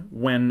again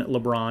when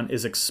LeBron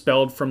is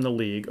expelled from the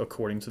league,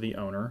 according to the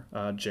owner,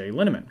 Jay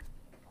Linneman.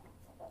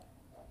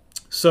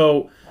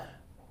 So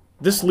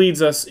this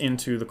leads us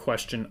into the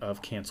question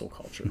of cancel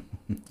culture.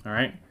 All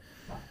right?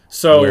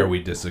 So Where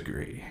we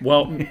disagree.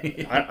 well,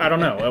 I don't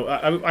know.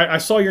 I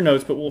saw your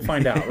notes, but we'll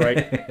find out,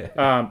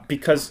 right?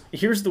 Because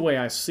here's the way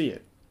I see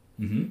it.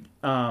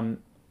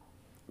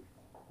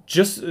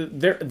 Just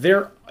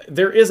there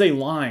is a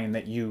line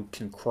that you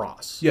can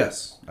cross,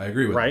 Yes, I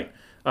agree with right?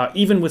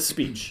 Even with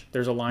speech,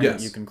 there's a line that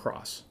Yes. you can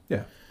cross.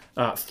 that.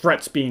 Yeah.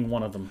 Threats being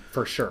one of them,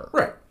 for sure.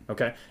 Right.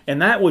 Okay,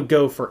 and that would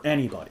go for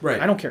anybody. Right.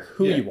 I don't care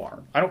who Yeah. you are.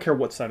 I don't care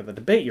what side of the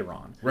debate you're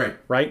on. Right.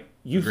 Right.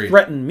 You Agreed.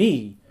 threaten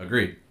me.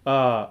 Agreed.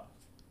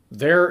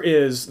 There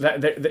is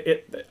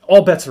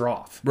all bets are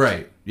off.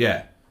 Right.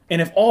 Yeah.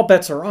 And if all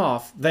bets are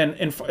off, then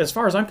as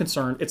far as I'm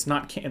concerned, it's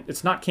not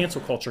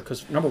cancel culture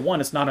because, number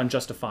one, it's not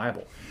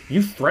unjustifiable.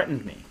 You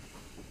threatened me,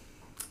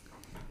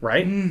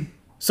 right?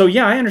 So,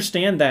 yeah, I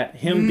understand that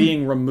him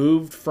being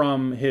removed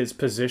from his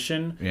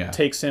position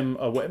takes him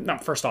away. No,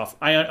 first off,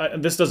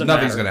 this doesn't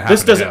Nothing's matter. gonna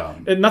This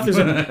happen to doesn't.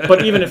 Nothing's.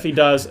 But even if he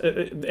does,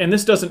 and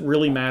this doesn't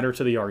really matter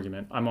to the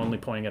argument. I'm only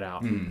pointing it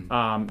out.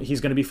 He's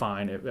going to be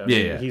fine.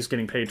 Yeah. He's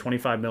getting paid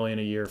 $25 million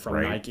a year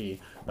from Nike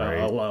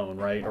alone,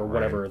 right, or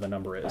whatever the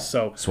number is.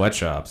 So,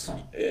 Sweatshops.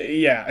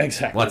 yeah,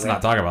 exactly. Let's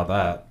not talk about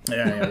that.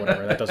 Yeah,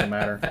 whatever. That doesn't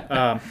matter.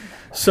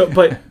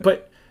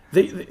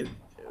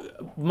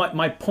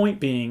 My point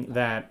being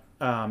that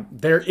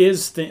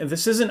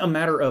this isn't a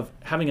matter of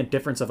having a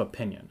difference of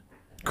opinion.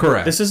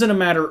 Correct. This isn't a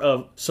matter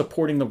of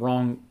supporting the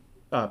wrong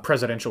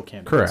presidential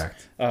candidates.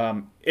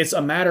 Correct. It's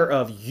a matter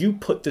of you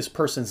put this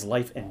person's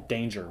life in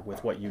danger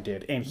with what you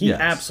did, and he Yes.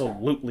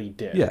 absolutely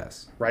did.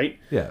 Yes. Right?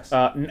 Yes.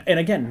 And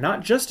again,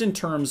 not just in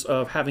terms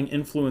of having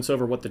influence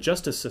over what the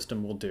justice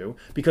system will do,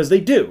 because they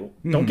do.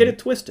 Don't get it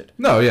twisted.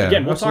 No, yeah.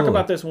 Again, we'll absolutely. talk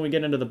about this when we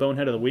get into the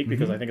bonehead of the week,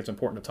 because I think it's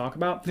important to talk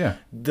about. Yeah.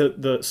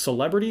 The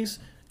celebrities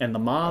and the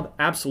mob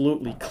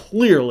absolutely,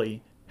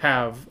 clearly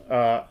have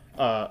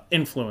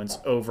influence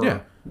over Yeah,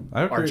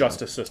 I agree our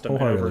justice system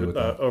and wholeheartedly with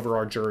that. over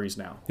our juries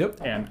now. Yep.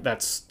 And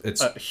that's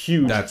It's- a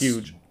huge, that's-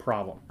 huge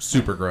problem.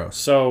 Super gross.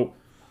 So,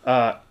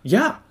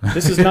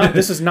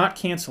 this is not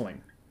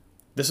canceling.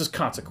 This is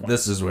consequence.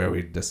 This is where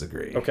we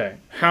disagree. Okay.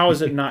 How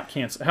is it not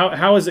cancel?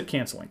 How is it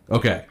canceling?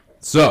 Okay.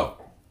 So,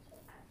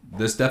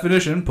 this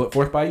definition put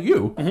forth by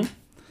you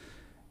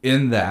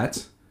in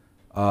that,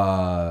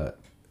 okay,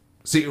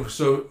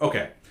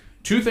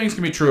 two things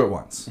can be true at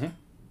once.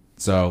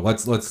 So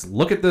let's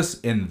look at this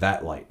in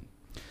that light.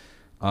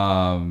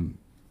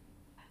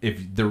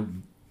 If the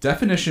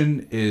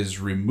definition is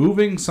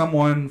removing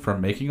someone from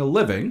making a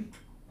living,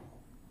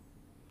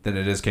 then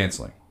it is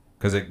canceling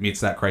because it meets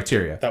that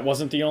criteria. That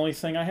wasn't the only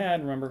thing I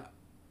had, remember?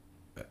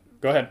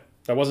 Go ahead.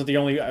 That wasn't the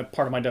only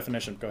part of my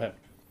definition. Go ahead.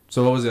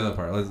 So what was the other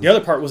part? The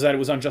other part was that it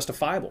was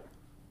unjustifiable.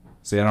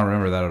 See, I don't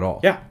remember that at all.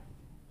 Yeah.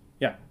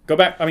 Yeah. Go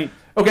back. I mean,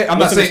 Okay, I'm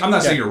Listeners-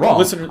 not saying yeah. you're wrong.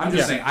 Listeners- I'm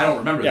just yeah. saying I don't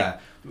remember Yeah.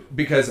 that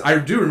because I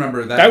do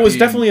remember that. that was being-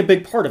 definitely a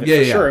big part of it, Yeah,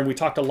 for yeah. sure, and we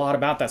talked a lot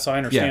about that, so I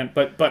understand.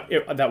 Yeah.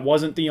 But that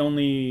wasn't the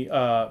only.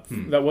 That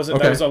Okay.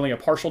 was only a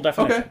partial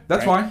definition. Okay,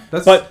 that's right? fine.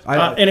 That's But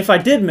I, and if I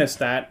did miss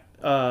that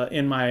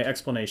in my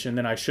explanation,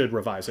 then I should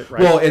revise it.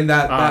 Right. well, and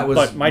that was.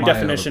 But my other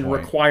definition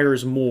point.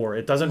 requires more.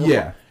 It doesn't.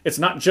 Yeah. It's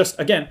not just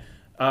again.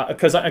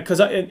 Because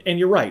and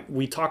you're right.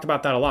 We talked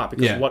about that a lot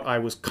because Yeah. what I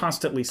was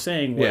constantly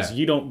saying was Yeah.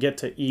 you don't get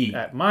to eat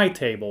at my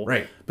table,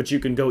 Right. but you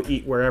can go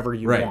eat wherever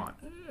you Right.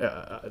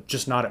 want,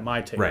 just not at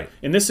my table. Right.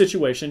 In this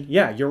situation,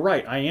 yeah, you're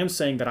right. I am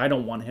saying that I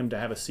don't want him to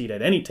have a seat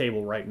at any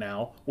table right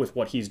now with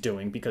what he's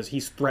doing because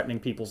he's threatening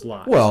people's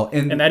lives. Well,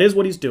 and that is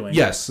what he's doing.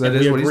 Yes, that and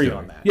is we what he's agree doing.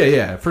 on that.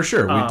 Yeah, for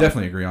sure. We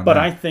definitely agree on But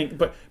that. I think,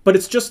 but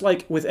it's just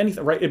like with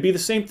anything, right? It'd be the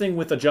same thing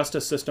with the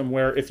justice system,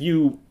 where if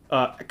you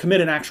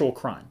commit an actual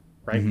crime,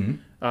 right?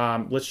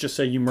 Let's just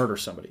say you murder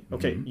somebody.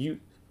 Okay,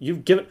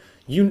 you've given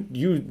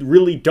you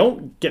really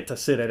don't get to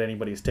sit at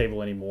anybody's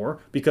table anymore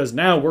because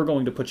now we're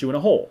going to put you in a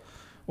hole.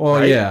 well,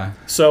 right? yeah.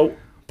 So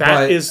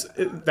that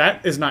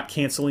But- is not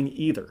canceling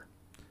either,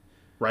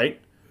 right?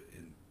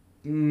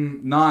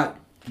 Not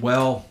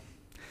well.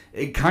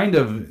 It kind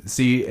of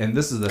and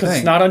this is the thing. Because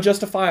it's not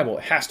unjustifiable.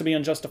 It has to be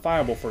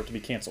unjustifiable for it to be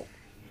canceled.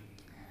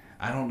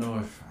 I don't know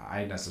if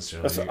I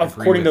necessarily That's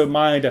agree according with, to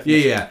my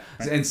definition. Yeah.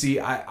 Right? And see,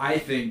 I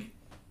think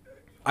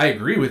I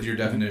agree with your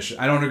definition.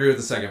 I don't agree with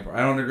the second part. I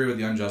don't agree with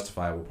the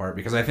unjustifiable part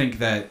because I think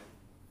that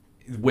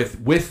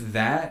with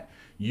that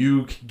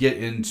you get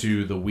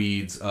into the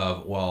weeds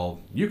of,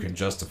 well, you can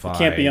justify. It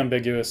can't be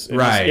ambiguous.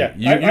 Right. Yeah.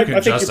 You can I think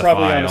you're justify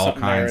probably onto all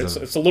something there. kinds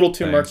of It's a little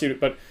too things. murky,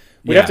 but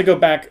we'd have to go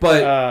back.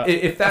 But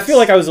if that's, I feel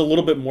like I was a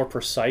little bit more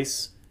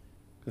precise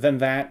than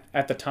that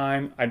at the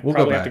time. I'd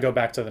probably have to go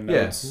back to the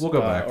notes. Yeah, we'll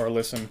go back. Or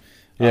listen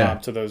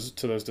to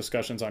those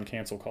discussions on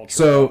cancel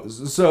culture.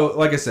 So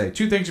like I say,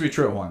 two things to be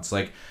true at once.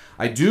 Like,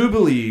 I do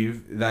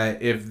believe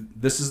that if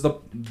this is the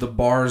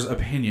bar's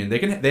opinion,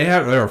 they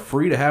are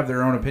free to have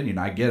their own opinion.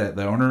 I get it.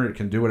 The owner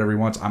can do whatever he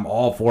wants. I'm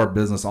all for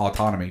business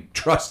autonomy.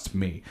 Trust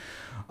me.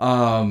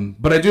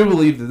 But I do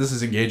believe that this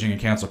is engaging in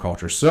cancel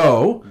culture.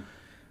 So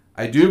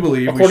I do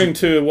believe, according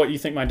to what you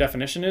think my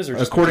definition is, or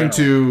just according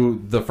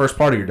to the first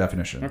part of your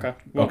definition. Okay.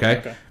 Well,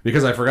 okay.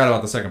 Because I forgot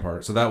about the second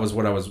part. So that was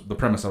the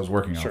premise I was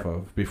working off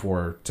of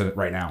before to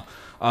right now.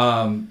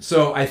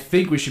 So I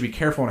think we should be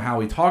careful in how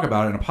we talk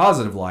about it in a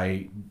positive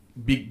light.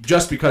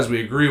 Just because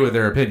we agree with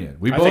their opinion,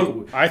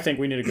 I think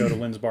we need to go to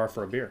Lynn's bar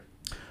for a beer.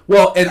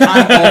 Well, and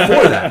I'm all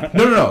for that.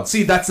 No.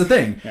 See, that's the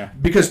thing. Yeah.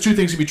 Because two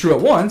things can be true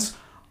at once.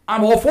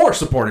 I'm all for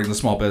supporting the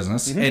small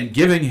business and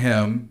giving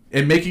him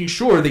and making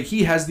sure that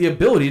he has the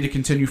ability to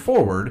continue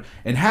forward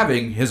and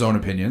having his own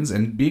opinions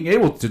and being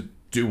able to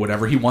do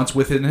whatever he wants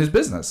within his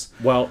business.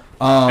 Well,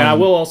 and I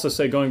will also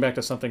say, going back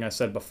to something I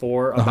said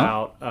before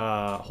about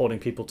holding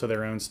people to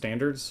their own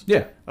standards.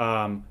 Yeah.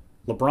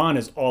 LeBron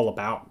is all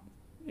about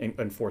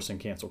enforcing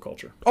cancel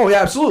culture. Oh,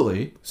 yeah,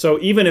 absolutely. So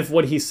even if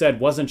what he said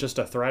wasn't just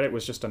a threat, it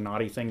was just a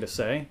naughty thing to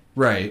say.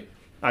 Right.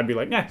 I'd be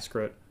like, nah,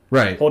 screw it.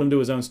 Right. Hold him to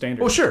his own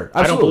standards. Well, sure.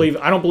 Absolutely.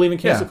 I don't believe in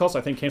cancel culture.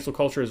 I think cancel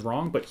culture is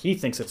wrong, but he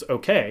thinks it's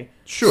okay.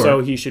 Sure.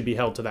 So he should be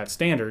held to that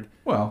standard.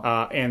 Well.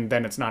 And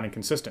then it's not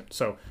inconsistent.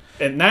 So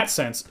in that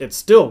sense, it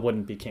still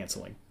wouldn't be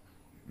canceling.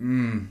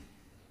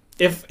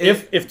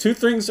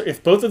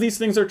 If both of these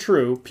things are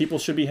true, people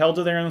should be held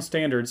to their own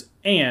standards,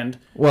 and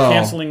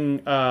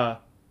canceling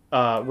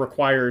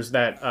requires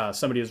that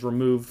somebody is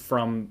removed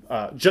from.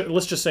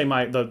 Let's just say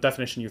the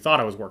definition you thought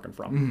I was working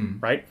from,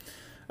 right?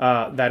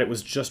 That it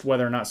was just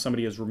whether or not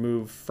somebody is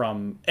removed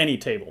from any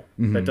table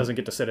that doesn't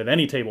get to sit at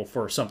any table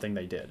for something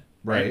they did.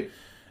 Right.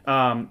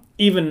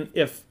 Even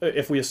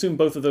if we assume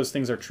both of those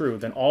things are true,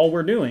 then all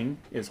we're doing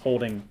is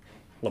holding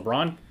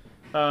LeBron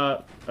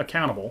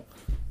accountable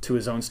to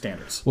his own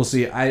standards. Well,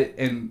 see,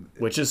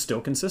 which is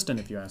still consistent,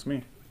 if you ask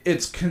me.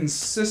 It's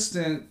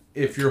consistent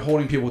if you're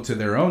holding people to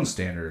their own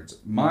standards.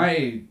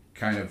 My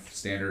kind of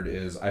standard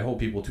is I hold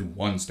people to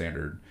one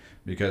standard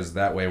because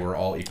that way we're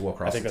all equal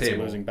across the table. I think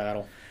that's a losing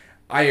battle.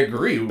 I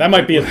agree. That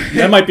might be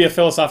a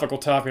philosophical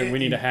topic we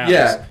need to have.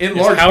 Yeah,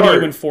 how do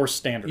you enforce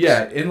standards?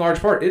 Yeah, in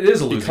large part, it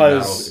is a losing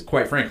battle,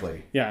 quite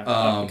frankly.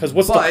 Yeah, because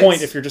what's the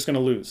point if you're just going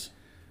to lose?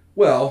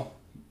 Well,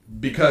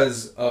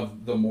 because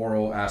of the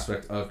moral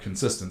aspect of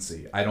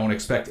consistency. I don't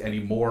expect any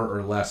more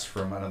or less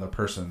from another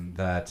person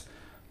that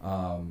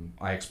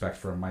I expect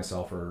from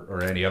myself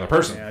or any other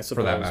person,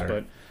 for that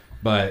matter.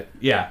 But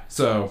yeah,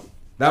 so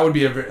that would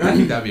be I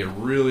think that'd be a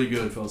really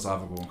good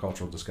philosophical and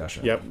cultural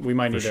discussion. Yep, we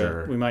might need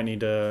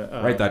to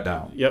write that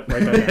down. Yep,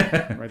 write that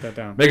down. Write that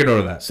down. Make a note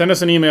of that. Send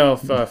us an email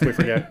if we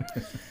forget.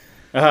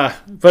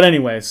 But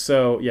anyway,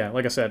 so yeah,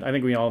 like I said, I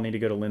think we all need to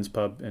go to Lynn's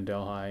Pub in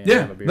Delhi. And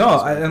have a beer.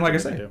 And like I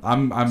say,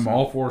 I'm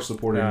all for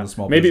supporting the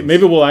small business.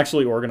 Maybe we'll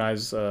actually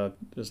organize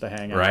just a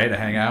hangout. Right, a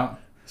hangout.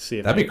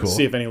 That'd be cool.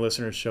 See if any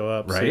listeners show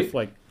up. Right.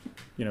 See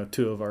if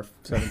 2 of our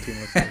 17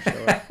 listeners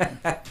show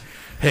up.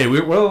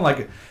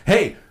 Hey,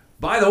 hey.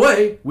 By the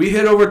way, we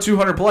hit over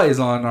 200 plays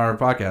on our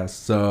podcast,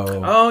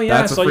 so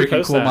that's a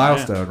freaking cool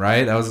milestone,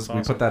 right? That was awesome.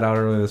 We put that out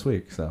earlier this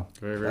week, so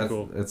very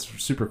cool. It's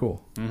super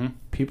cool. Mm-hmm.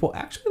 People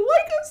actually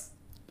like us.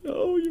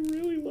 Oh, you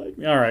really like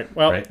me. All right,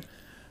 well,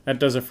 that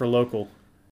does it for local.